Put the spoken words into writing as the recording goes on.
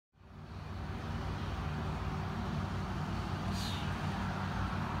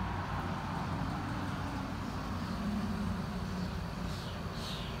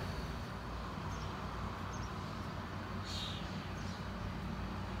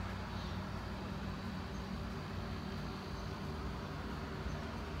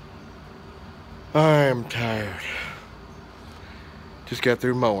I'm tired. Just got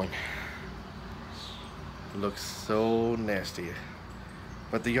through mowing. It looks so nasty,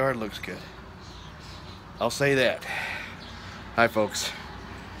 but the yard looks good. I'll say that. Hi folks.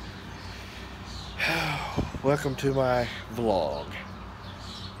 Welcome to my vlog.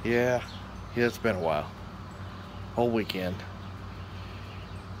 Yeah, it's been a while. Whole weekend.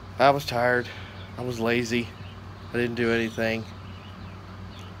 I was tired. I was lazy. I didn't do anything.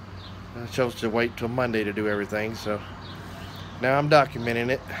 I chose to wait till Monday to do everything, so now I'm documenting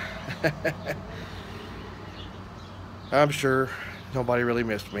it. I'm sure nobody really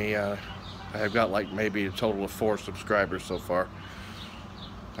missed me. I've got like maybe a total of 4 subscribers so far.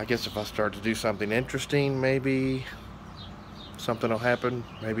 I guess if I start to do something interesting, maybe something will happen.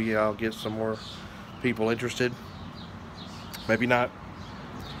 Maybe I'll get some more people interested. Maybe not.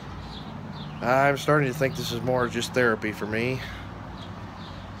 I'm starting to think this is more just therapy for me.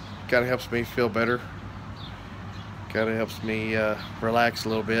 Kind of helps me feel better. Kind of helps me relax a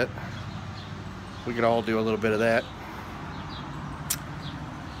little bit. We could all do a little bit of that.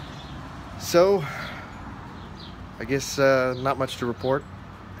 So, I guess not much to report.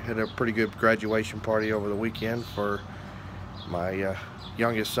 Had a pretty good graduation party over the weekend for my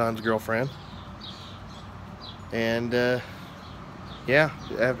youngest son's girlfriend. And yeah,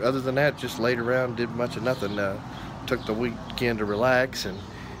 other than that, just laid around, did much of nothing. Took the weekend to relax and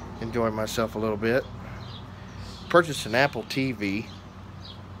enjoy myself a little bit. Purchased an Apple TV.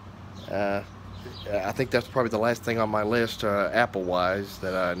 I think that's probably the last thing on my list, Apple-wise,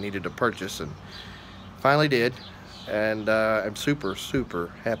 that I needed to purchase, and finally did. And I'm super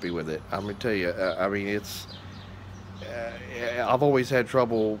happy with it. I'm gonna tell you. I mean, it's. I've always had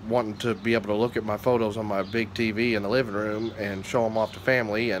trouble wanting to be able to look at my photos on my big TV in the living room and show them off to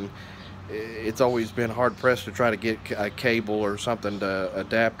family, and it's always been hard pressed to try to get a cable or something, to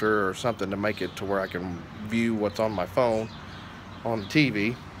adapter or something to make it to where I can view what's on my phone on the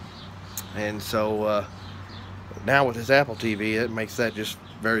TV. And so now with this Apple TV, it makes that just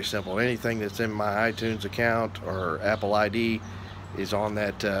very simple. Anything that's in my iTunes account or Apple ID is on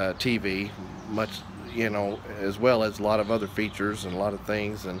that TV, much, you know, as well as a lot of other features and a lot of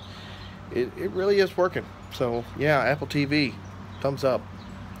things, and it really is working. So yeah, Apple TV, thumbs up.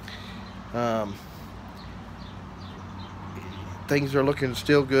 Things are looking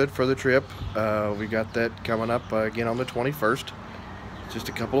still good for the trip. We got that coming up again on the 21st. Just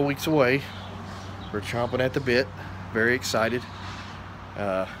a couple of weeks away. We're chomping at the bit. Very excited.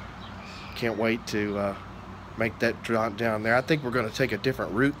 Can't wait to make that jaunt down there. I think we're going to take a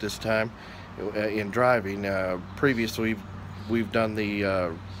different route this time in driving. Previously, we've done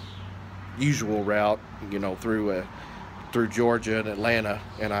the usual route, you know, through Georgia and Atlanta,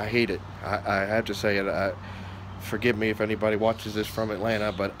 and I hate it. I have to say it. Forgive me if anybody watches this from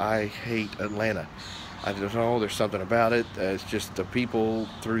Atlanta, but I hate Atlanta. I don't know, there's something about it. It's just the people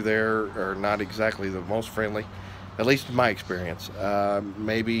through there are not exactly the most friendly, at least in my experience.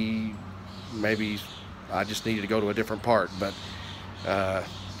 Maybe I just needed to go to a different part, but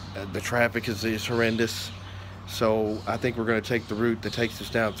the traffic is horrendous. So I think we're going to take the route that takes us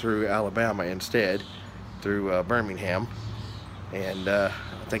down through Alabama instead, through Birmingham, and I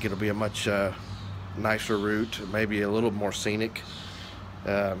think it'll be a much nicer route, maybe a little more scenic.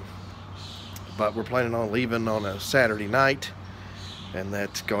 But we're planning on leaving on a Saturday night, and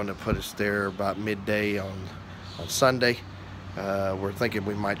that's going to put us there about midday on Sunday. We're thinking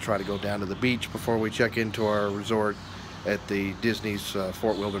we might try to go down to the beach before we check into our resort at the Disney's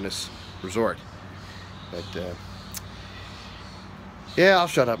Fort Wilderness Resort. But yeah, I'll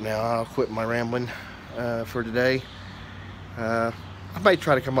shut up now. I'll quit my rambling for today. I might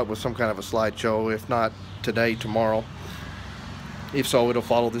try to come up with some kind of a slideshow, if not today, tomorrow. If so, it'll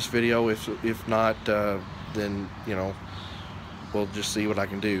follow this video. If not, then, you know, we'll just see what I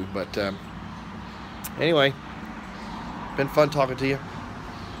can do. But anyway, been fun talking to you,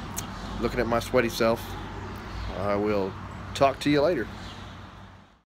 looking at my sweaty self. I will talk to you later.